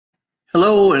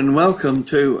Hello and welcome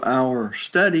to our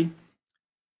study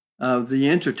of the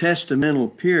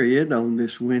intertestamental period on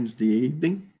this Wednesday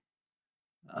evening.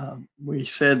 We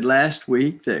said last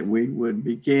week that we would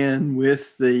begin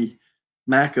with the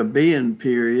Maccabean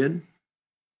period,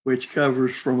 which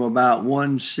covers from about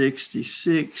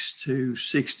 166 to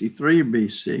 63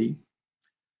 BC.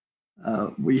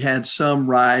 We had some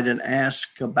write and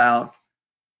ask about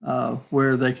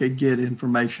where they could get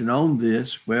information on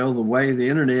this. Well, the way the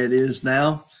internet is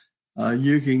now,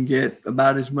 you can get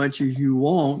about as much as you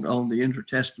want on the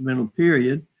intertestamental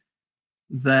period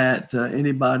that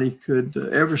anybody could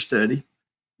ever study,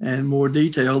 and more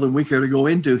detail than we care to go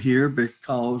into here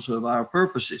because of our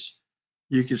purposes.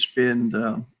 You could spend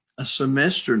a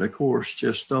semester in a course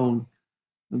just on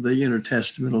the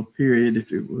intertestamental period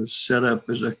if it was set up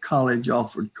as a college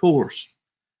offered course.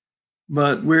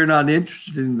 But we're not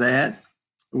interested in that.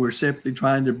 We're simply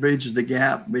trying to bridge the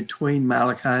gap between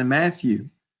Malachi and Matthew,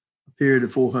 a period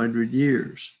of 400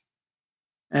 years.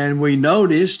 And we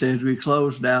noticed as we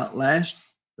closed out last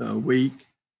week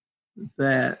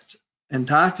that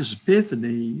Antiochus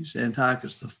Epiphanes,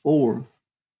 Antiochus IV,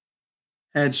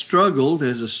 had struggled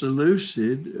as a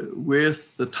Seleucid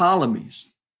with the Ptolemies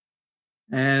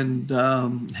and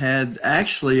had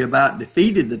actually about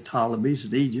defeated the Ptolemies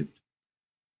in Egypt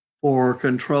for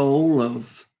control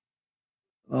of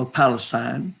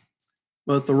Palestine.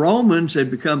 But the Romans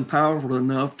had become powerful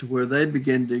enough to where they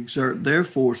began to exert their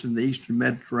force in the Eastern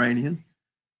Mediterranean,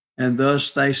 and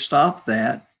thus they stopped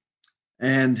that.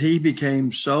 And he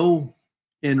became so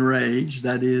enraged,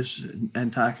 that is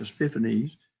Antiochus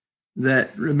Epiphanes,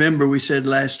 that, remember we said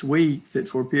last week that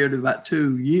for a period of about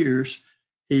 2 years,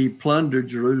 he plundered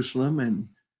Jerusalem and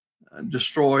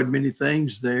destroyed many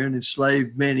things there and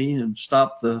enslaved many and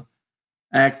stopped the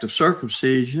act of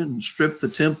circumcision and stripped the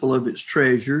temple of its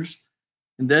treasures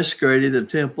and desecrated the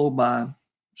temple by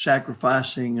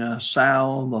sacrificing a sow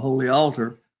on the holy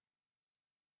altar.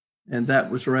 And that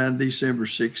was around December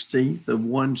 16th of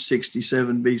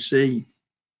 167 BC.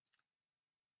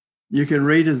 You can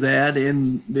read of that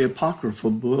in the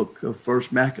Apocryphal book of 1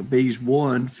 Maccabees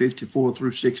 1, 54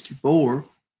 through 64,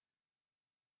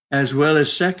 as well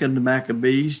as 2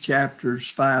 Maccabees chapters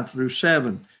 5 through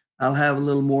 7. I'll have a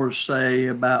little more to say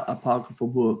about apocryphal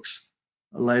books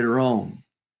later on.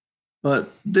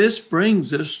 But this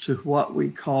brings us to what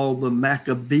we call the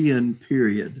Maccabean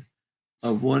period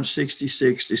of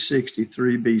 166 to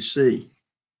 63 BC.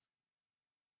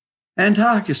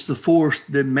 Antiochus IV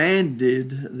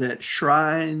demanded that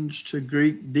shrines to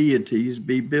Greek deities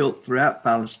be built throughout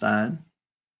Palestine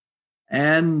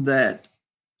and that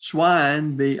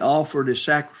swine be offered as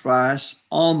sacrifice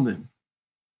on them.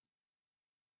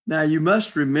 Now, you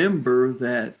must remember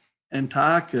that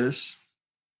Antiochus,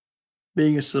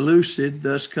 being a Seleucid,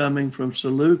 thus coming from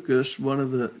Seleucus, one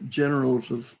of the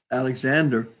generals of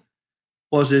Alexander,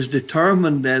 was as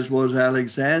determined as was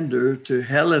Alexander to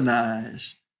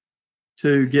Hellenize,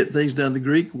 to get things done the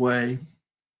Greek way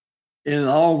in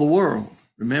all the world.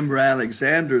 Remember,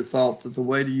 Alexander thought that the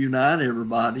way to unite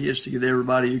everybody is to get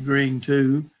everybody agreeing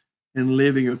to and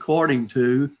living according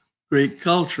to Greek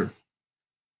culture.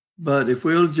 But if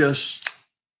we'll just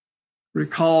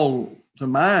recall to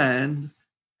mind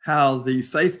how the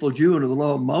faithful Jew under the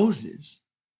law of Moses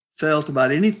felt about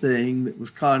anything that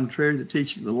was contrary to the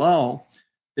teaching of the law,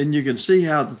 then you can see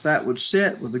how that would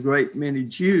sit with a great many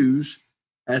Jews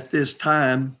at this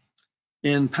time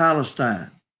in Palestine.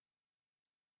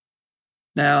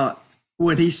 Now,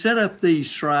 when he set up these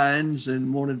shrines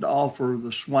and wanted to offer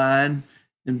the swine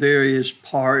in various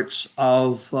parts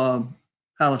of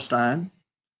Palestine,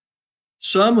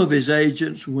 some of his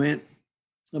agents went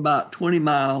about 20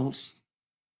 miles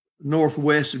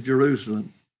northwest of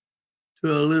Jerusalem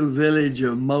to a little village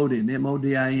of Modin,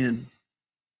 M-O-D-I-N,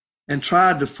 and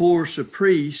tried to force a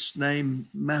priest named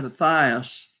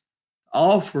Mattathias to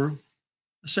offer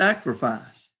a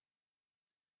sacrifice.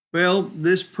 Well,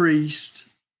 this priest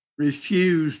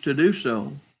refused to do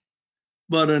so,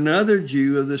 but another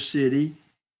Jew of the city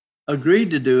agreed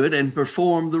to do it and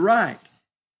performed the rite.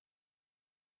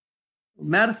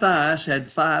 Mattathias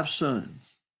had 5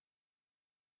 sons.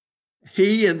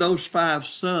 He and those 5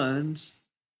 sons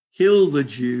killed the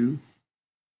Jew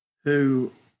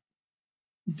who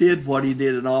did what he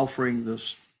did in offering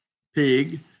this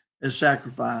pig as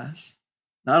sacrifice.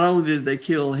 Not only did they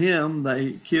kill him,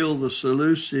 they killed the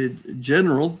Seleucid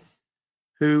general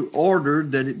who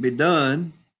ordered that it be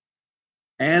done,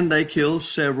 and they killed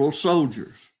several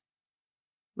soldiers.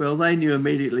 Well, they knew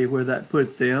immediately where that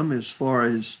put them as far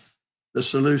as the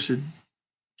Seleucid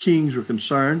kings were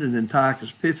concerned and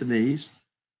Antiochus Epiphanes.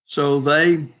 So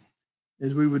they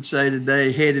as we would say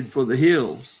today, headed for the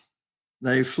hills.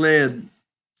 They fled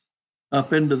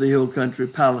up into the hill country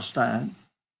of Palestine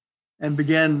and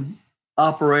began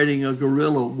operating a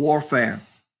guerrilla warfare.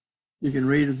 You can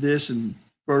read of this in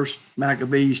 1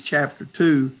 Maccabees chapter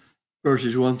 2,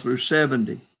 verses 1 through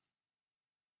 70.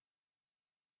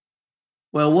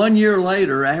 Well, 1 year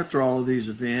later, after all of these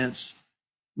events,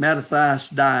 Mattathias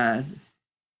died,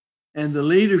 and the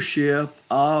leadership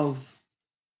of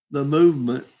the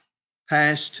movement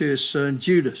passed to his son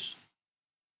Judas.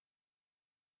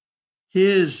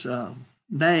 His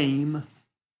name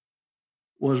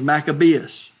was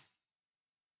Maccabeus,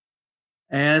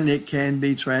 and it can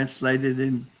be translated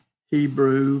in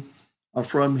Hebrew or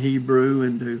from Hebrew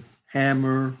into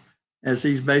hammer, as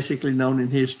he's basically known in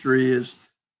history as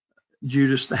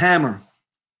Judas the Hammer.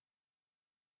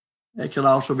 It can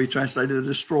also be translated a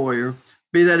destroyer.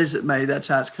 Be that as it may, that's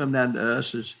how it's come down to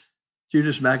us as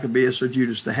Judas Maccabeus or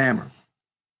Judas the Hammer.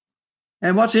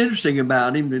 And what's interesting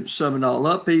about him, to sum it all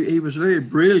up, he was a very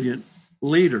brilliant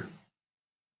leader.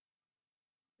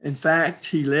 In fact,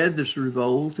 he led this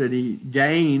revolt and he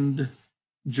gained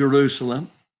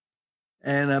Jerusalem.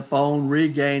 And upon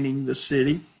regaining the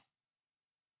city,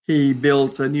 he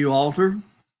built a new altar.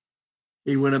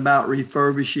 He went about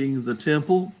refurbishing the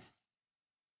temple,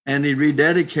 and he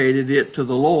rededicated it to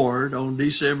the Lord on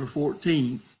December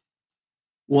 14th,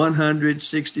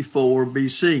 164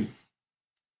 BC.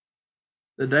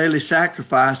 The daily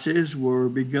sacrifices were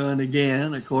begun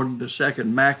again according to 2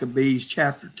 Maccabees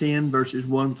chapter 10, verses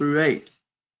 1 through 8.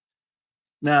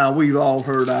 Now, we've all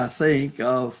heard, I think,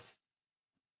 of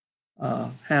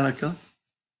Hanukkah,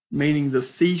 meaning the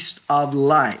Feast of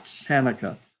Lights,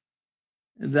 Hanukkah.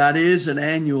 That is an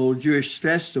annual Jewish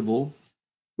festival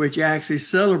which actually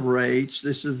celebrates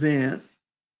this event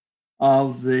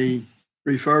of the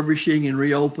refurbishing and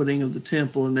reopening of the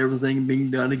temple and everything being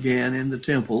done again in the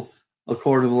temple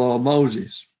according to the law of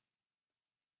Moses.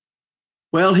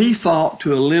 Well, he fought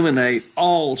to eliminate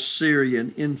all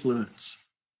Syrian influence.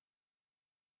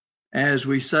 As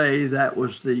we say, that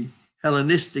was the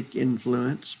Hellenistic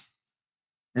influence,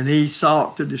 and he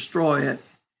sought to destroy it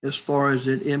as far as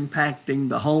it impacting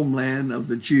the homeland of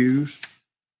the Jews.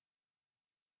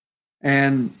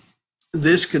 And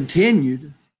this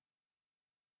continued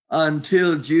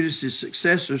until Judas's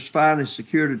successors finally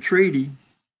secured a treaty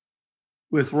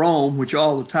with Rome, which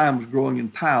all the time was growing in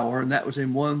power, and that was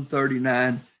in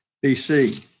 139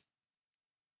 BC.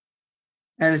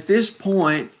 And at this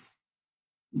point,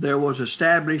 there was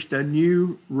established a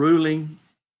new ruling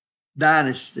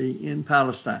dynasty in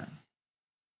Palestine.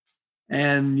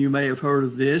 And you may have heard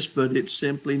of this, but it's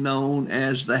simply known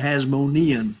as the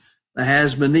Hasmonean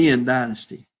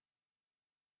dynasty.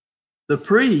 The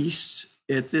priests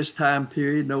at this time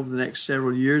period and over the next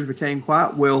several years became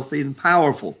quite wealthy and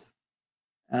powerful.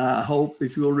 And I hope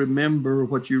if you'll remember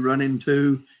what you run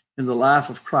into in the life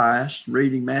of Christ,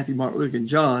 reading Matthew, Mark, Luke, and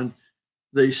John,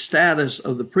 the status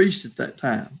of the priests at that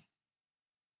time.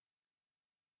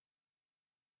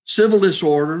 Civil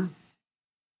disorder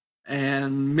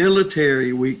and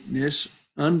military weakness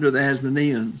under the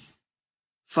Hasmoneans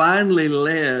finally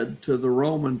led to the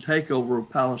Roman takeover of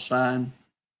Palestine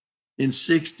in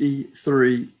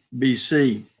 63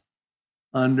 BC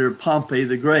under Pompey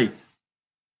the Great.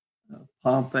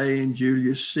 Pompey and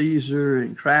Julius Caesar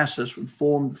and Crassus would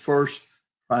form the first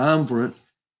triumvirate.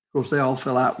 Of course, they all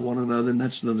fell out with one another, and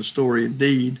that's another story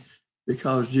indeed,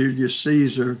 because Julius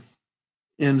Caesar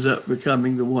ends up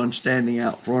becoming the one standing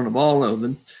out front of all of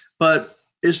them. But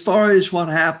as far as what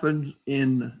happened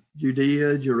in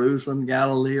Judea, Jerusalem,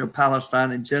 Galilee, or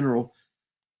Palestine in general,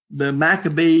 the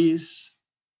Maccabees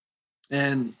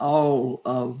and all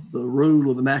of the rule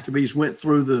of the Maccabees went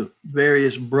through the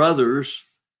various brothers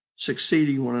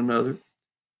succeeding one another.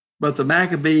 But the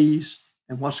Maccabees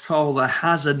and what's called the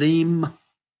Hasidim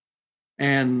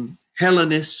and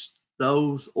Hellenists,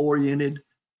 those oriented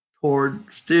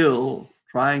toward still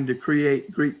trying to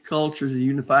create Greek culture as a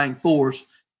unifying force in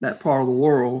that part of the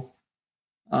world,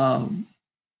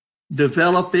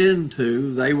 develop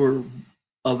into, they were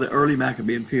of the early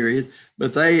Maccabean period,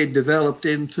 but they had developed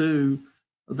into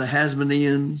the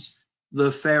Hasmoneans,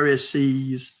 the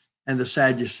Pharisees, and the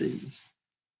Sadducees.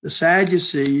 The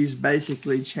Sadducees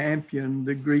basically championed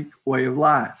the Greek way of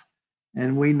life.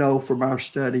 And we know from our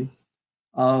study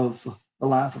of the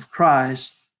life of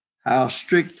Christ how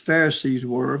strict the Pharisees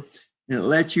were. And it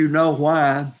lets you know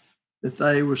why that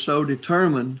they were so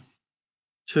determined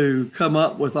to come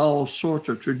up with all sorts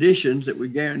of traditions that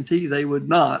would guarantee they would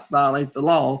not violate the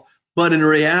law. But in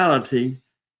reality,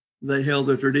 they held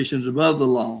their traditions above the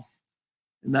law.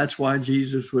 And that's why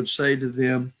Jesus would say to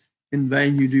them, in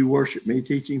vain you do worship me,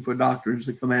 teaching for doctrines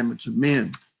the commandments of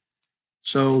men.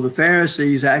 So the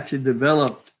Pharisees actually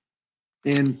developed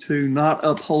into not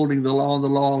upholding the law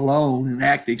alone and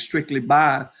acting strictly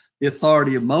by the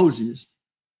authority of Moses,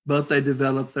 but they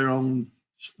developed their own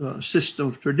system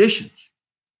of traditions.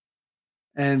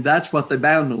 And that's what they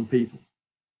bound on people.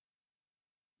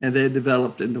 And they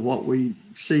developed into what we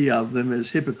see of them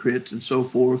as hypocrites and so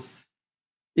forth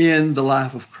in the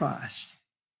life of Christ.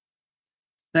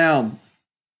 Now,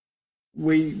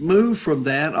 we move from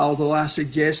that, although I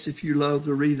suggest if you love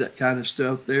to read that kind of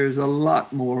stuff, there's a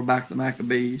lot more about the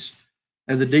Maccabees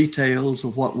and the details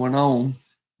of what went on,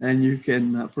 and you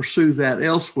can pursue that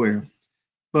elsewhere.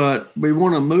 But we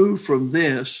want to move from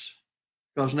this,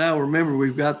 because now remember,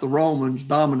 we've got the Romans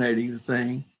dominating the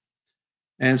thing.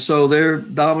 And so they're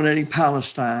dominating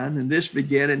Palestine, and this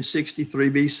began in 63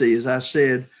 BC, as I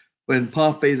said, when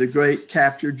Pompey the Great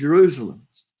captured Jerusalem.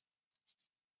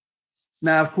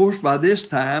 Now, of course, by this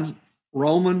time,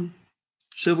 Roman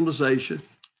civilization,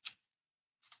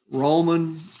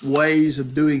 Roman ways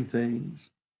of doing things,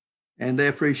 and they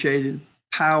appreciated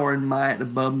power and might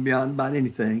above and beyond about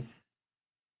anything,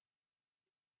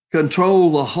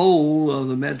 control the whole of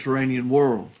the Mediterranean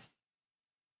world.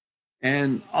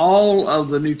 And all of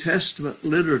the New Testament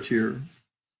literature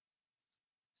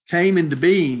came into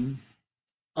being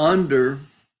under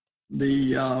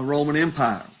the Roman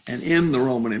Empire and in the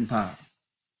Roman Empire.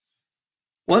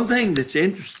 One thing that's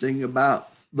interesting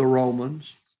about the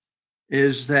Romans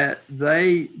is that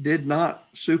they did not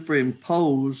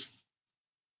superimpose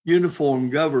uniform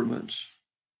governments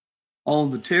on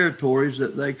the territories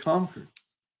that they conquered.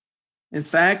 In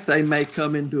fact, they may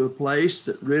come into a place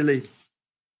that really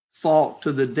fought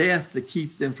to the death to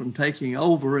keep them from taking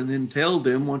over, and then tell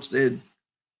them, once they had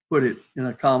put it in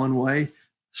a common way,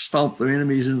 stomp their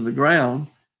enemies into the ground,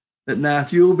 that now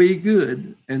if you'll be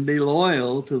good and be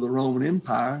loyal to the Roman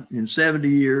Empire in 70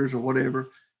 years or whatever,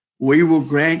 we will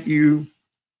grant you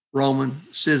Roman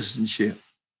citizenship.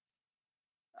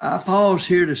 I pause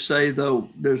here to say, though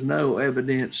there's no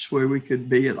evidence where we could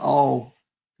be at all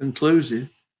conclusive,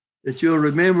 that you'll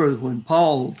remember when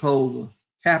Paul told the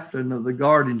captain of the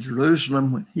guard in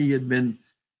Jerusalem, when he had been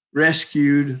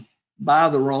rescued by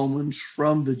the Romans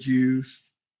from the Jews,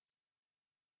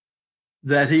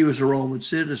 that he was a Roman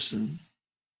citizen.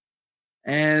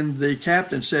 And the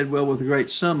captain said, well, with a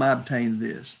great sum I obtained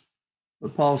this.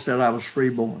 But Paul said, I was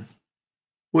freeborn,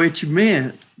 which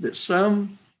meant that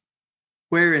somewhere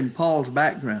in Paul's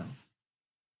background,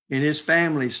 in his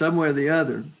family, somewhere or the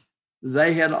other,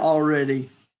 they had already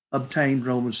obtained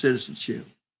Roman citizenship.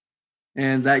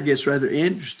 And that gets rather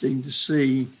interesting to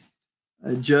see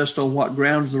just on what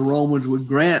grounds the Romans would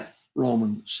grant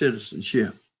Roman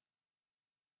citizenship.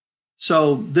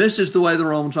 So this is the way the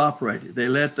Romans operated. They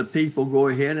let the people go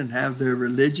ahead and have their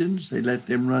religions. They let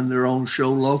them run their own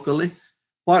show locally.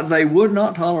 What they would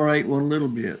not tolerate one little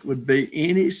bit would be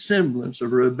any semblance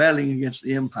of rebelling against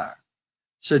the empire.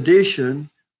 Sedition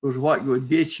was what would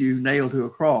get you nailed to a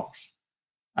cross.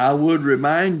 I would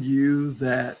remind you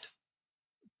that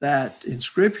that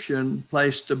inscription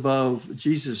placed above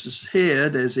Jesus'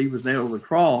 head as he was nailed to the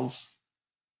cross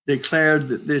declared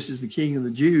that this is the King of the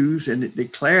Jews, and it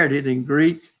declared it in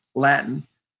Greek, Latin,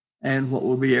 and what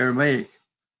would be Aramaic.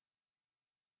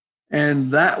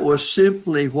 And that was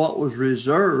simply what was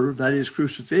reserved, that is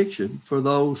crucifixion, for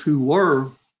those who were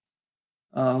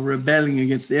rebelling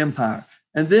against the empire.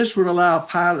 And this would allow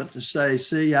Pilate to say,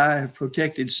 see, I have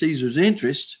protected Caesar's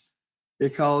interests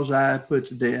because I put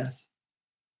to death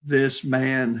this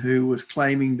man who was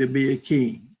claiming to be a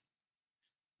king.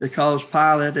 Because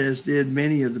Pilate, as did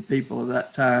many of the people of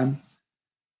that time,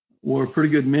 were pretty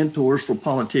good mentors for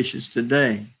politicians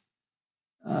today.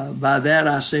 By that,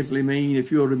 I simply mean,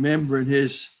 if you'll remember in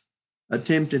his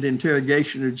attempted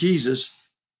interrogation of Jesus,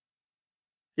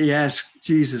 he asked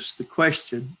Jesus the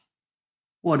question,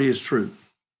 what is truth?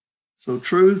 So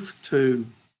truth to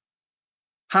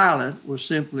Pilate was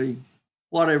simply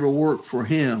whatever worked for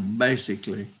him,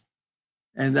 basically.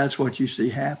 And that's what you see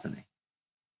happening.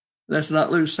 Let's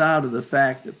not lose sight of the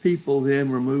fact that people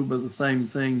then were moved by the same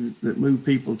thing that move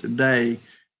people today,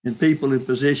 and people in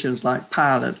positions like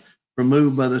Pilate were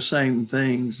moved by the same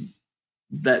things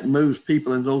that moves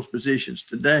people in those positions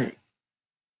today.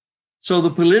 So the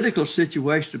political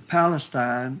situation of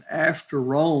Palestine after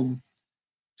Rome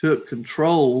took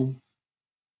control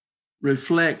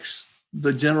reflects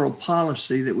the general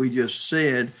policy that we just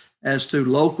said as to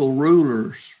local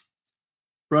rulers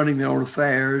running their own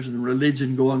affairs and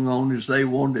religion going on as they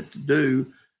wanted it to do.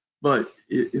 But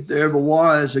if there ever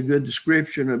was a good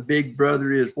description of Big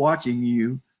Brother is watching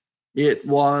you, it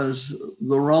was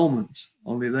the Romans,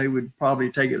 only they would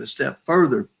probably take it a step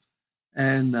further.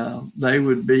 And they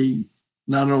would be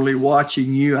not only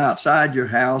watching you outside your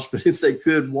house, but if they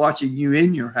could, watching you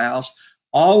in your house,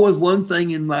 all with one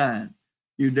thing in mind.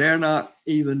 You dare not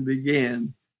even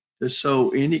begin to sow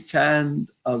any kind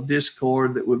of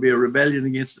discord that would be a rebellion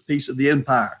against the peace of the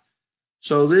empire.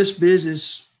 So this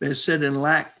business, as said in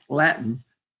Latin,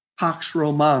 Pax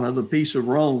Romana, the peace of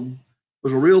Rome,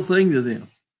 was a real thing to them.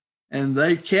 And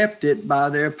they kept it by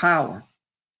their power.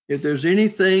 If there's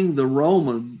anything the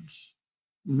Romans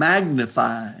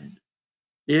magnified,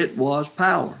 it was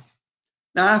power.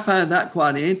 Now, I find that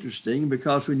quite interesting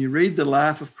because when you read the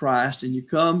life of Christ and you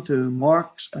come to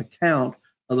Mark's account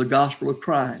of the gospel of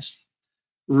Christ,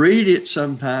 read it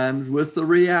sometimes with the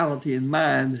reality in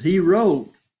mind that he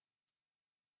wrote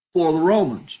for the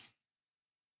Romans.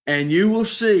 And you will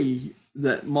see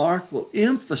that Mark will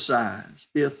emphasize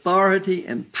the authority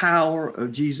and power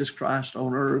of Jesus Christ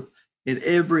on earth in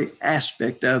every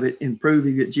aspect of it, in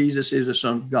proving that Jesus is the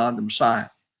Son of God, the Messiah.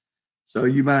 So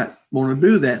you might want to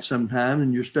do that sometime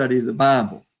in your study of the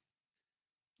Bible.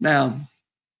 Now,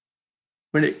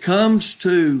 when it comes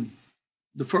to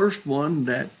the first one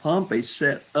that Pompey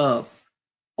set up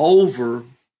over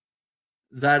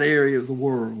that area of the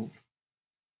world,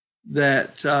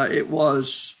 that it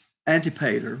was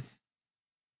Antipater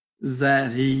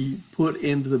that he put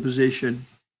into the position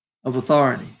of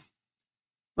authority.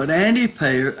 But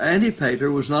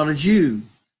Antipater was not a Jew.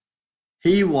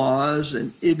 He was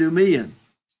an Idumean.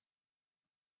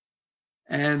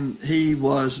 And he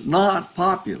was not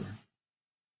popular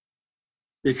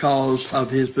because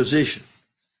of his position.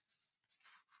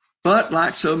 But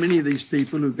like so many of these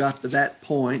people who got to that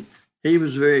point, he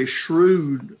was a very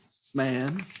shrewd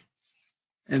man.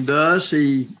 And thus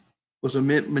he was a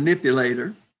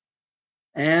manipulator.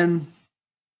 And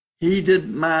he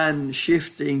didn't mind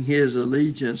shifting his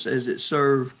allegiance as it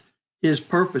served his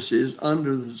purposes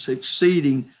under the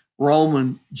succeeding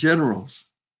Roman generals.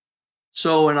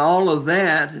 So in all of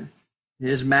that,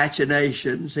 his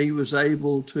machinations, he was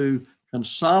able to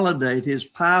consolidate his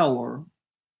power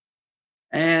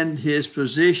and his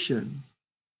position.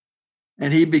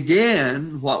 And he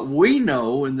began what we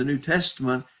know in the New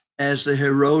Testament as the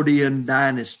Herodian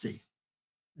dynasty.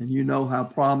 And you know how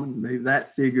prominently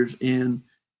that figures in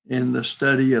the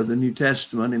study of the New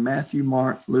Testament in Matthew,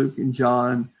 Mark, Luke, and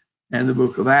John, and the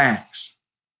book of Acts.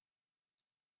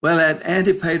 Well, at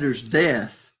Antipater's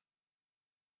death,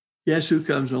 guess who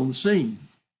comes on the scene?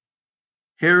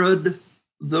 Herod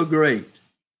the Great.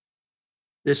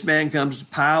 This man comes to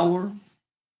power,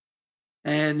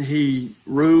 and he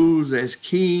rules as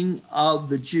king of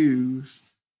the Jews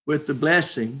with the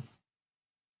blessing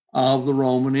of the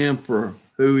Roman emperor,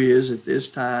 who is at this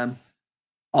time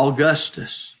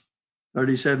Augustus,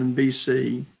 37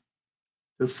 BC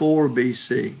to 4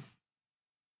 BC.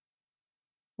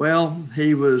 Well,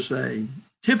 he was a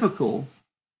typical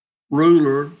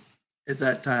ruler at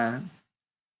that time.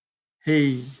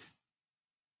 He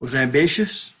was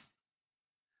ambitious,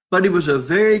 but he was a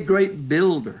very great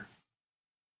builder.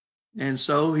 And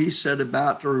so he set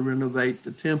about to renovate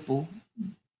the temple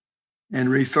and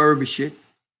refurbish it.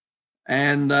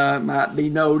 And it might be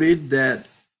noted that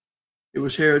it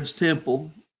was Herod's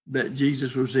temple that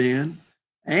Jesus was in,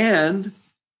 and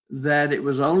that it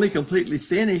was only completely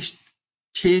finished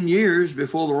 10 years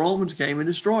before the Romans came and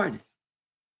destroyed it.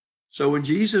 So when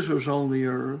Jesus was on the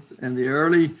earth and the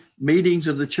early meetings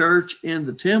of the church in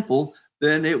the temple,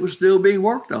 then it was still being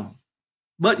worked on,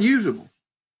 but usable.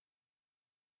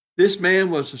 This man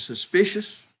was a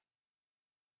suspicious,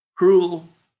 cruel,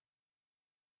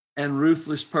 and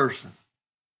ruthless person.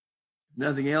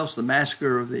 Nothing else, the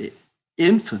massacre of the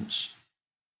infants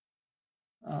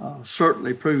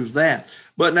certainly proves that.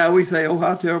 But now we say, oh,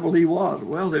 how terrible he was.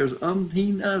 Well, there's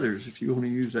umpteen others, if you want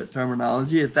to use that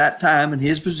terminology, at that time in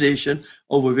his position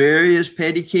over various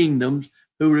petty kingdoms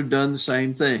who would have done the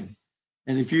same thing.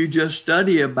 And if you just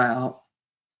study about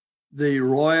the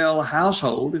royal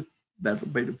household, if that's the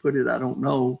way to put it, I don't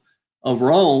know, of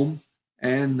Rome,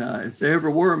 and if there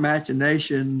ever were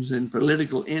machinations and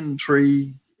political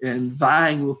intrigue and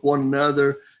vying with one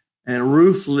another and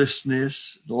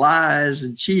ruthlessness, lies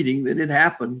and cheating, that it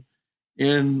happened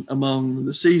among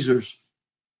the Caesars.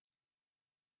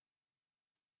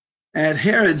 At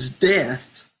Herod's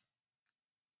death,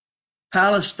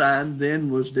 Palestine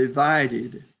then was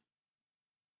divided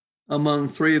among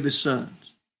three of his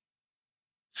sons: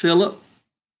 Philip,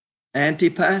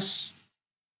 Antipas,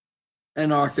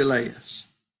 and Archelaus.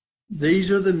 These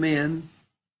are the men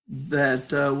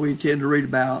that we tend to read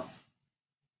about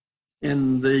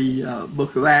in the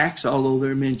book of Acts, although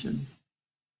they're mentioned.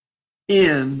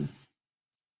 in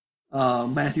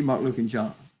Matthew, Mark, Luke, and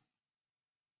John.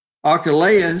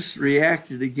 Archelaus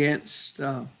reacted against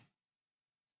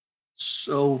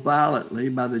so violently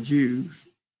by the Jews.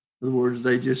 In other words,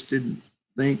 they just didn't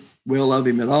think well of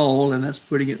him at all, and that's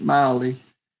putting it mildly,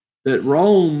 that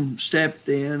Rome stepped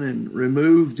in and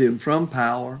removed him from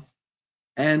power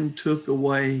and took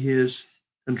away his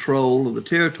control of the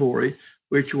territory,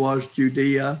 which was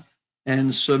Judea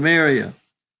and Samaria,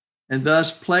 and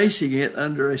thus placing it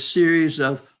under a series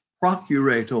of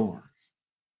procurators.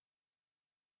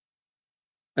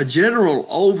 A general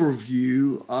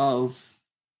overview of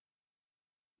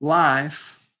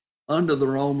life under the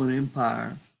Roman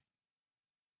Empire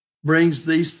brings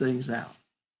these things out.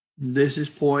 This is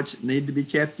points that need to be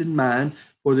kept in mind,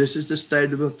 for this is the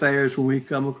state of affairs when we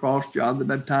come across John the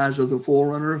Baptizer, the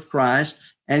forerunner of Christ,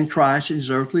 and Christ in his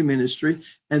earthly ministry,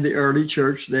 and the early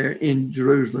church there in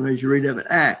Jerusalem, as you read of it,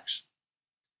 Acts.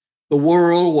 The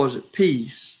world was at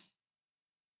peace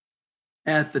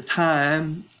at the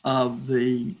time of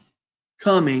the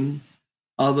coming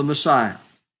of the Messiah.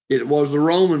 It was the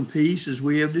Roman peace as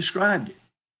we have described it.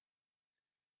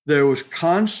 There was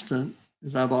constant,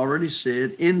 as I've already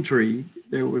said, intrigue.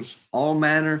 There was all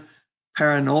manner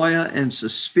paranoia and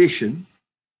suspicion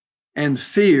and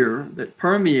fear that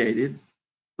permeated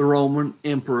the Roman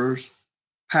emperor's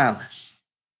palace.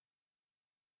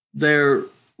 There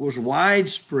was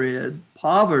widespread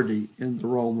poverty in the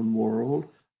Roman world,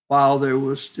 while there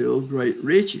was still great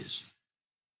riches.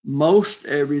 Most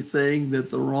everything that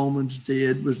the Romans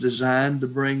did was designed to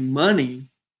bring money,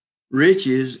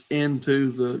 riches,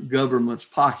 into the government's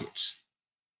pockets.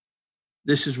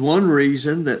 This is one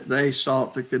reason that they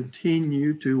sought to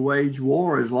continue to wage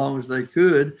war as long as they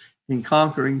could in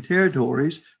conquering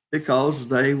territories, because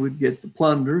they would get the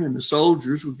plunder and the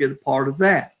soldiers would get a part of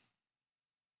that.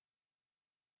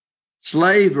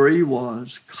 Slavery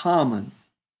was common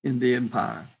in the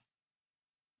empire,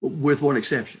 with one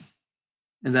exception,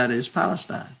 and that is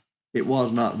Palestine. It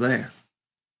was not there.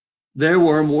 There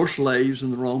were more slaves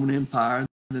in the Roman Empire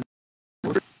than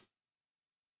there were.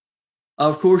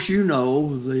 Of course, you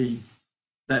know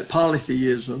that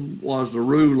polytheism was the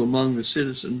rule among the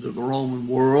citizens of the Roman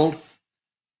world,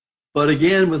 but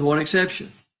again, with one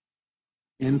exception,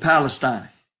 in Palestine.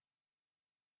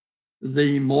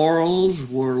 The morals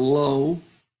were low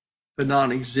to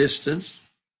non-existence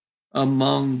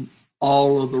among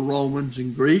all of the Romans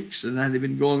and Greeks, and that had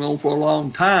been going on for a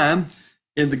long time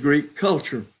in the Greek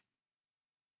culture.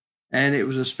 And it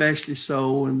was especially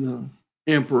so in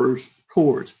the emperor's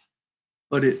court.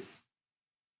 But it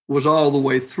was all the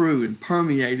way through and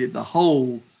permeated the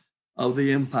whole of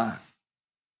the empire.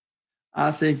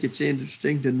 I think it's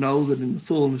interesting to know that in the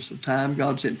fullness of time,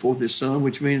 God sent forth his Son,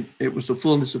 which means it was the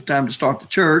fullness of time to start the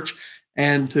church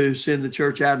and to send the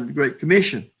church out in the Great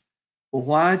Commission. Well,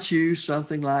 why choose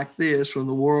something like this when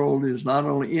the world is not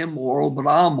only immoral, but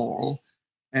amoral,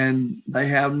 and they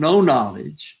have no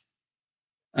knowledge,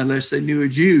 unless they knew a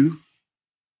Jew,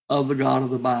 of the God of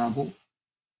the Bible?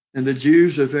 And the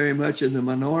Jews are very much in the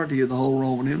minority of the whole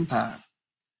Roman Empire.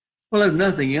 Well, if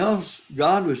nothing else,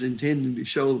 God was intending to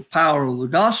show the power of the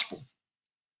gospel.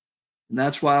 And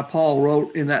that's why Paul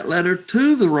wrote in that letter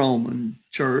to the Roman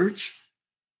church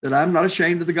that I'm not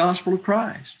ashamed of the gospel of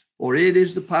Christ, for it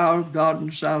is the power of God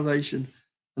unto salvation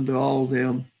unto all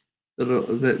them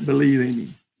that believe in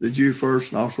him, the Jew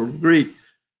first and also the Greek.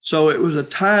 So it was a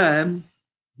time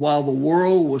while the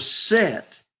world was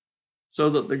set so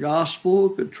that the gospel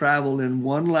could travel in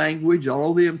one language all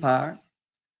over the empire.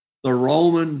 The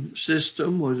Roman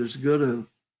system was as good a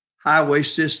highway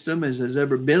system as has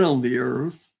ever been on the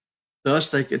earth. Thus,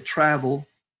 they could travel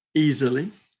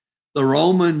easily. The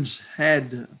Romans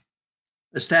had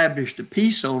established a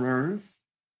peace on earth,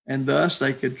 and thus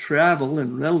they could travel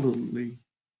in relatively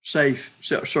safe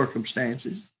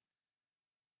circumstances.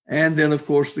 And then, of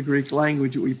course, the Greek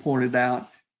language that we pointed out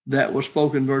that was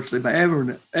spoken virtually by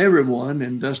everyone,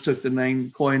 and thus took the name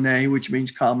Koine, which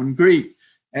means common Greek.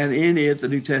 And in it, the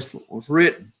New Testament was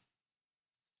written.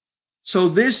 So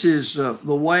this is the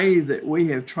way that we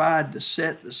have tried to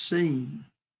set the scene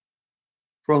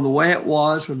from the way it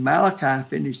was when Malachi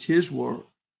finished his work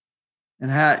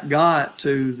and how it got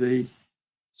to the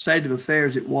state of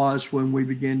affairs it was when we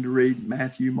began to read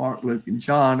Matthew, Mark, Luke, and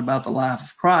John about the life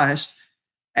of Christ,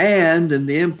 and in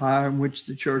the empire in which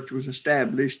the church was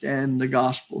established and the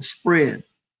gospel spread.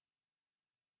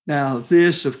 Now,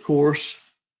 this, of course,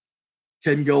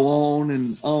 can go on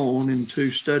into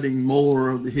studying more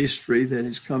of the history that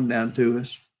has come down to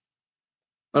us.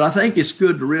 But I think it's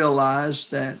good to realize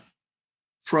that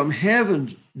from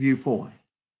heaven's viewpoint,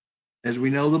 as we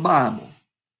know the Bible,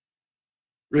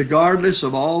 regardless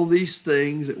of all these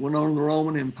things that went on in the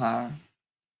Roman Empire,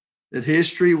 that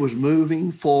history was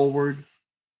moving forward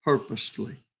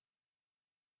purposefully.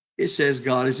 It says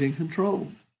God is in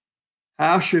control.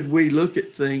 How should we look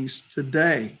at things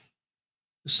today?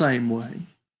 The same way.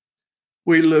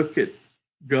 We look at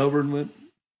government.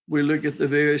 We look at the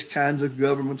various kinds of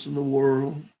governments in the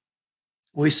world.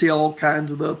 We see all kinds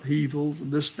of upheavals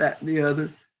and this, that, and the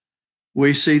other.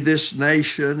 We see this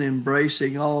nation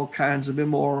embracing all kinds of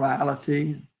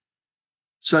immorality,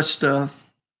 such stuff.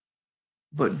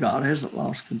 But God hasn't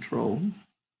lost control.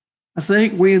 I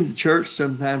think we in the church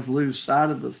sometimes lose sight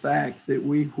of the fact that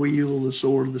we wield the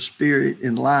sword of the Spirit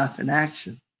in life and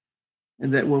action.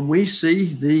 And that when we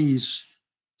see these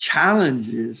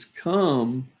challenges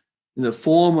come in the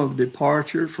form of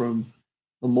departure from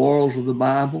the morals of the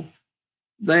Bible,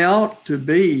 they ought to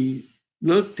be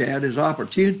looked at as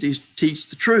opportunities to teach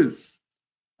the truth.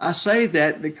 I say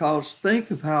that because think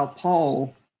of how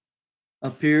Paul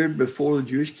appeared before the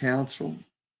Jewish council,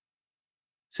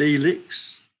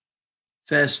 Felix,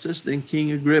 Festus, then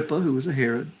King Agrippa, who was a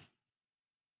Herod,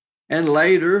 and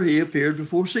later he appeared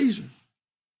before Caesar.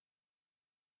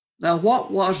 Now,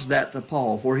 what was that to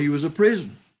Paul? For he was a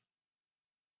prisoner.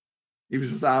 He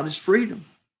was without his freedom.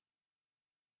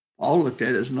 Paul looked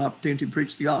at it as an opportunity to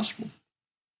preach the gospel.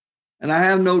 And I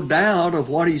have no doubt of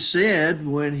what he said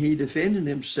when he defended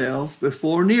himself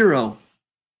before Nero.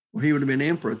 Well, he would have been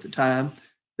emperor at the time,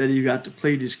 that he got to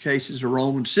plead his case as a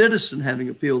Roman citizen, having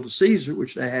appealed to Caesar,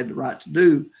 which they had the right to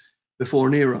do before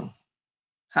Nero.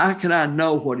 How can I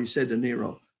know what he said to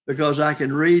Nero? Because I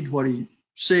can read what he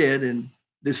said in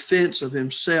defense of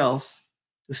himself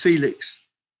to Felix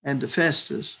and to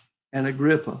Festus and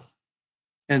Agrippa.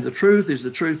 And the truth is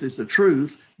the truth is the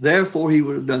truth. Therefore, he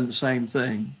would have done the same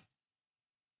thing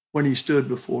when he stood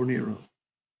before Nero.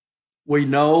 We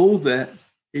know that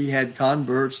he had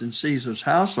converts in Caesar's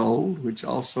household, which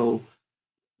also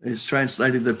is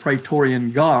translated the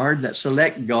Praetorian Guard, that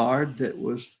select guard that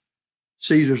was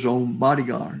Caesar's own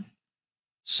bodyguard.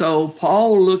 So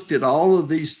Paul looked at all of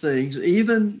these things,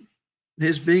 even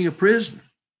his being a prisoner,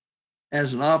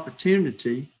 as an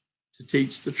opportunity to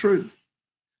teach the truth.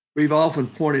 We've often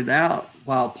pointed out,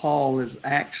 while Paul is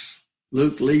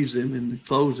Luke leaves him in the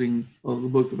closing of the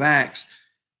book of Acts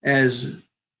as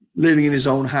living in his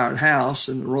own hired house,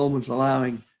 and the Romans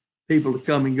allowing people to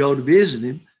come and go to visit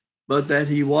him, but that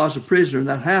he was a prisoner in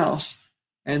that house,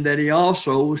 and that he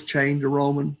also was chained to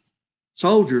Roman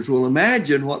soldiers. Well,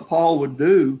 imagine what Paul would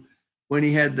do when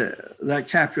he had that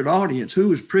captured audience. Who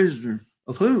was prisoner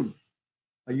of whom?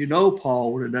 You know,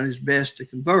 Paul would have done his best to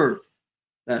convert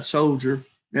that soldier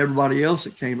and everybody else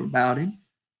that came about him.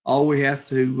 All we have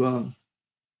to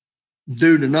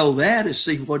do to know that is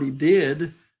see what he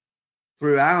did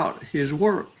throughout his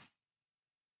work.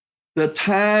 The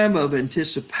time of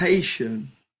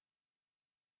anticipation,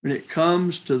 when it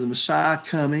comes to the Messiah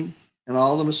coming and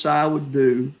all the Messiah would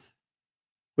do,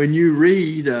 when you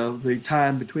read of the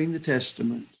time between the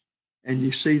Testaments and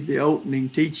you see the opening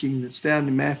teaching that's found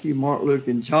in Matthew, Mark, Luke,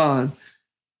 and John,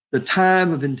 the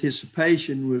time of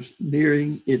anticipation was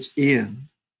nearing its end.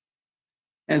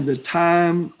 And the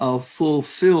time of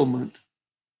fulfillment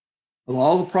of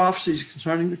all the prophecies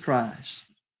concerning the Christ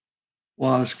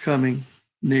was coming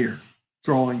near,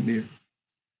 drawing near.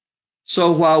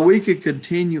 So while we could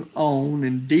continue on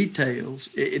in details,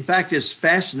 in fact, it's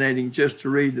fascinating just to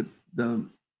read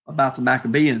about the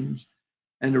Maccabees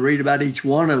and to read about each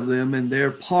one of them and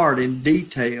their part in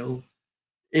detail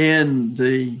in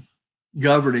the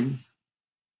governing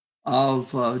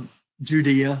of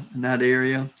Judea in that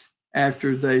area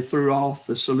after they threw off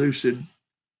the Seleucid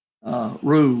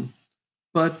rule.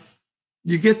 But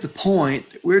you get the point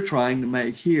that we're trying to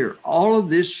make here. All of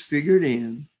this figured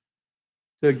in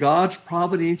to God's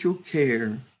providential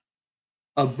care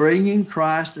of bringing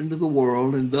Christ into the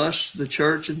world, and thus the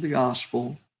church and the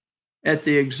gospel, at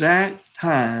the exact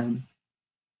time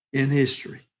in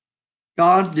history.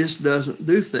 God just doesn't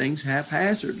do things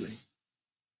haphazardly.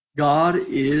 God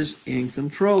is in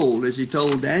control. As he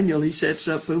told Daniel, he sets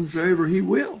up whomsoever he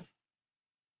will.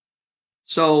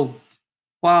 So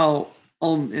while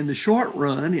in the short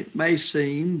run, it may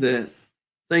seem that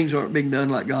things aren't being done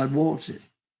like God wants it,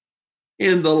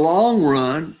 in the long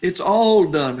run, it's all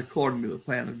done according to the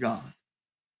plan of God.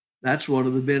 That's one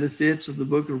of the benefits of the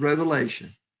book of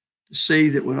Revelation, to see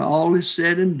that when all is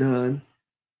said and done,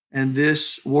 and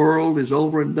this world is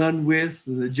over and done with,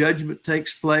 and the judgment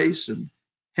takes place, and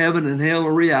heaven and hell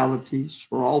are realities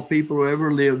for all people who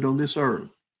ever lived on this earth,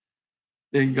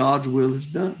 then God's will is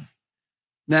done.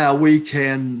 Now we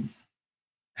can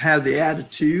have the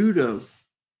attitude of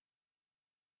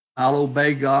I'll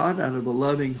obey God out of a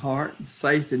loving heart and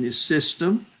faith in his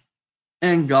system,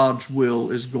 and God's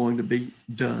will is going to be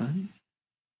done.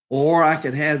 Or I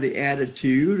could have the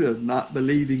attitude of not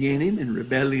believing in him and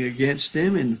rebelling against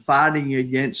him and fighting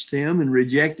against him and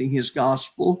rejecting his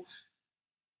gospel,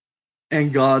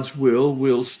 and God's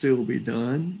will still be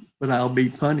done, but I'll be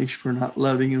punished for not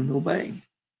loving and obeying.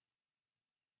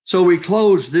 So we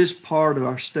close this part of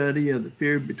our study of the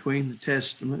period between the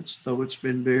Testaments, though it's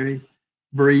been very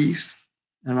brief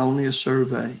and only a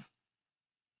survey,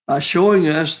 by showing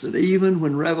us that even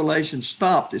when Revelation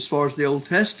stopped as far as the Old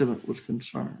Testament was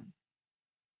concerned,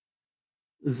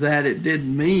 that it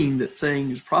didn't mean that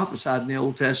things prophesied in the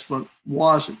Old Testament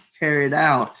wasn't carried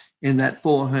out in that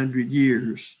 400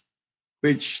 years,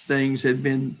 which things had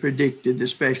been predicted,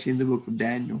 especially in the book of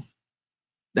Daniel,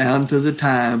 down to the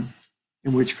time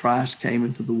in which Christ came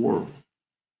into the world.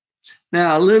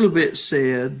 Now, a little bit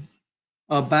said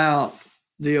about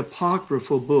the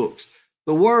apocryphal books.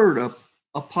 The word of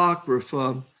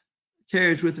apocrypha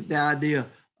carries with it the idea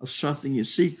of something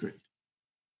is secret.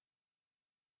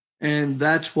 And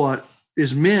that's what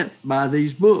is meant by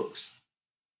these books.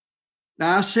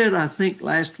 Now, I said, I think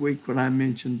last week when I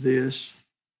mentioned this,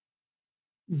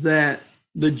 that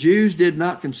the Jews did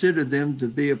not consider them to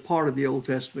be a part of the Old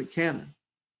Testament canon.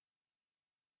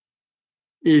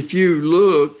 If you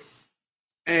look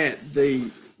at the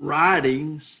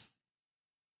writings,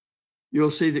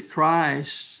 you'll see that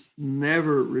Christ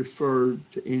never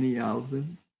referred to any of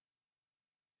them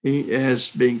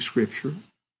as being scripture.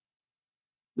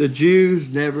 The Jews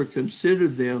never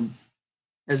considered them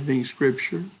as being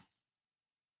scripture.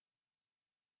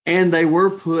 And they were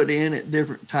put in at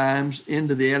different times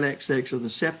into the LXX of the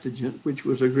Septuagint, which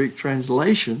was a Greek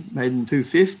translation made in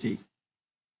 250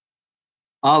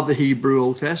 of the Hebrew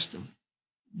Old Testament.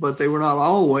 But they were not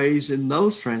always in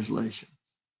those translations.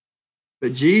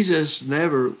 But Jesus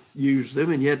never used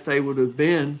them, and yet they would have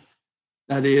been,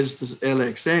 that is, the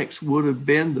LXX, would have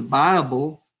been the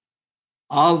Bible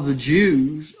of the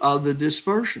Jews of the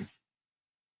dispersion.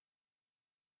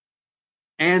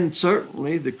 And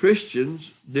certainly the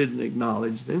Christians didn't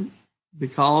acknowledge them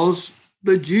because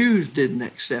the Jews didn't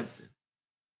accept them.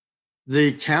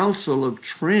 The Council of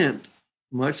Trent,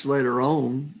 much later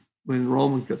on, when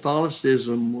Roman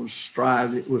Catholicism was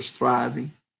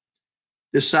thriving,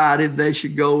 decided they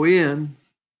should go in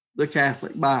the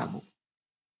Catholic Bible.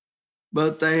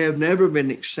 But they have never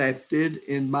been accepted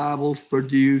in Bibles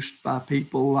produced by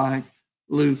people like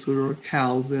Luther or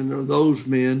Calvin or those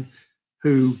men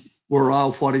who were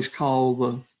of what is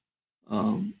called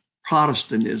the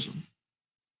Protestantism.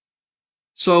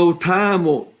 So time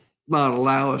will not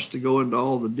allow us to go into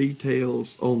all the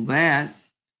details on that,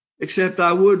 except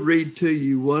I would read to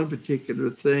you one particular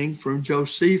thing from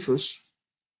Josephus.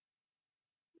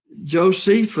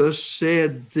 Josephus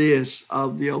said this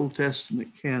of the Old Testament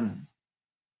canon: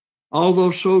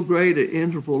 although so great an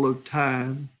interval of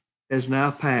time has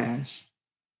now passed,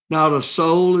 not a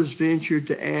soul has ventured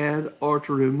to add or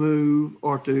to remove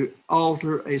or to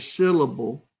alter a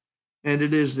syllable, and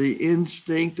it is the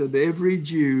instinct of every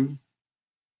Jew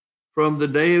from the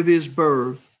day of his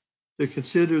birth to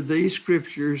consider these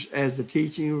scriptures as the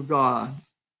teaching of God,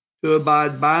 to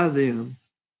abide by them,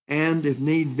 and, if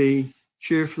need be,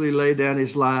 cheerfully lay down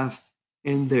his life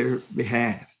in their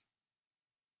behalf.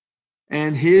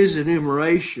 And his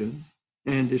enumeration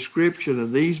and description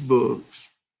of these books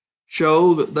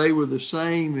show that they were the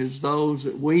same as those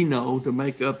that we know to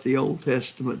make up the Old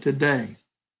Testament today,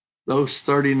 those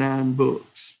 39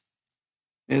 books.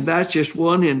 And that's just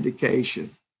one indication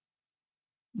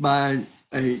by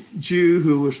a Jew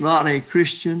who was not a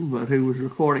Christian, but who was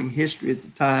recording history at the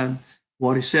time,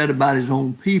 what he said about his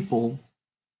own people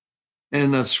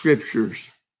and the scriptures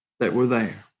that were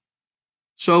there.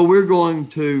 So we're going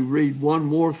to read one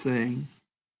more thing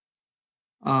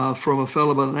from a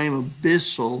fellow by the name of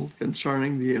Bissell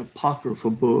concerning the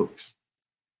Apocryphal books.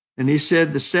 And he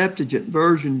said the Septuagint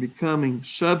version becoming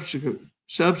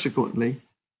subsequently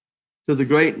to the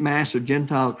great mass of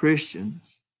Gentile Christians,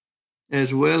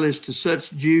 as well as to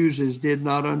such Jews as did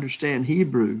not understand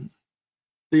Hebrew,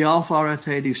 the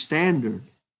authoritative standard,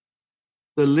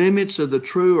 the limits of the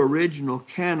true original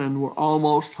canon were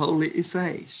almost wholly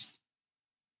effaced.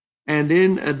 And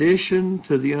in addition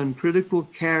to the uncritical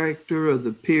character of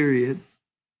the period,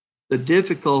 the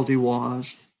difficulty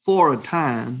was, for a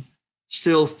time,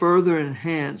 still further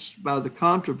enhanced by the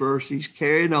controversies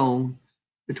carried on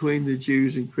between the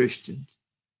Jews and Christians,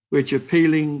 which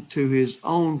appealing to his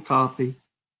own copy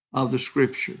of the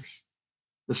scriptures.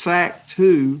 The fact,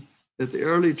 too, that the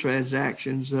early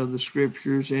transactions of the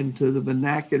scriptures into the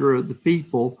vernacular of the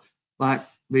people, like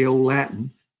the Old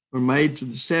Latin, were made to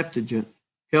the Septuagint,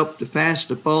 helped to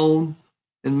fast upon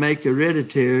and make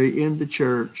hereditary in the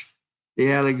church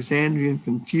the Alexandrian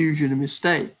confusion and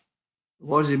mistake.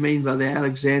 What does he mean by the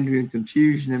Alexandrian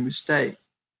confusion and mistake?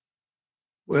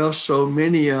 Well, so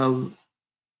many of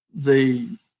the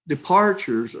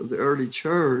departures of the early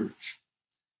church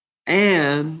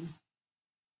and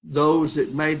those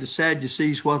that made the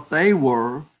Sadducees what they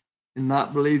were and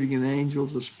not believing in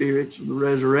angels or spirits or the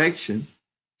resurrection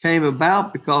came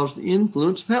about because of the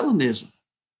influence of Hellenism.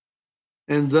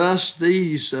 And thus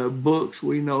these books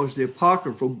we know as the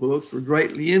apocryphal books were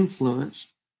greatly influenced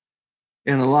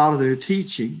in a lot of their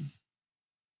teaching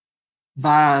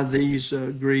by these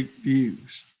Greek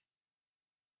views.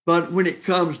 But when it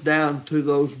comes down to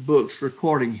those books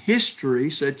recording history,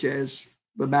 such as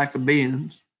the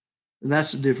Maccabees, and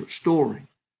that's a different story.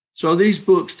 So these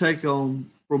books take on,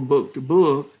 from book to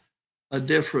book, a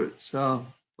different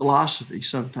philosophy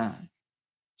sometimes.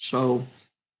 So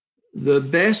the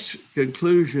best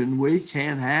conclusion we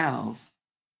can have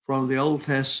from the Old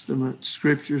Testament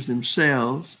scriptures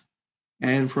themselves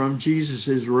and from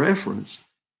Jesus's reference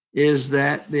is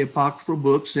that the apocryphal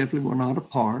books simply were not a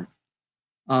part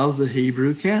of the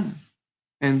Hebrew canon,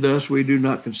 and thus we do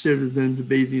not consider them to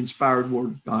be the inspired word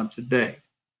of God today.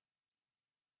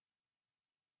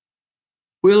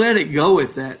 We'll let it go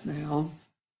at that now,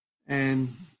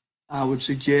 and I would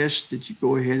suggest that you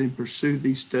go ahead and pursue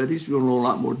these studies. You'll know a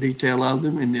lot more detail of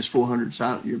them in this 400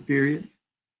 silent year period.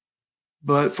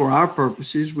 But for our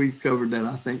purposes, we've covered that,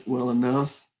 I think, well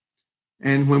enough.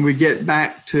 And when we get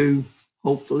back to,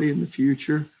 hopefully in the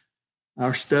future,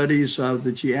 our studies of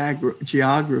the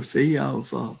geography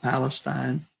of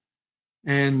Palestine,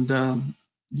 and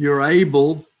you're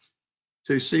able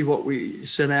to see what we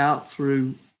sent out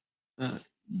through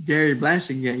Gary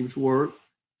Blassingame's work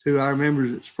to our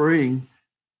members at Spring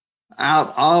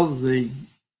out of the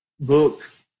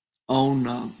book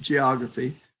on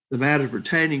geography, the matter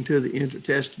pertaining to the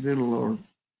intertestamental or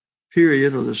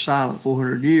period or the silent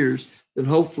 400 years, then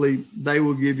hopefully they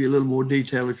will give you a little more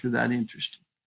detail if you're that interested.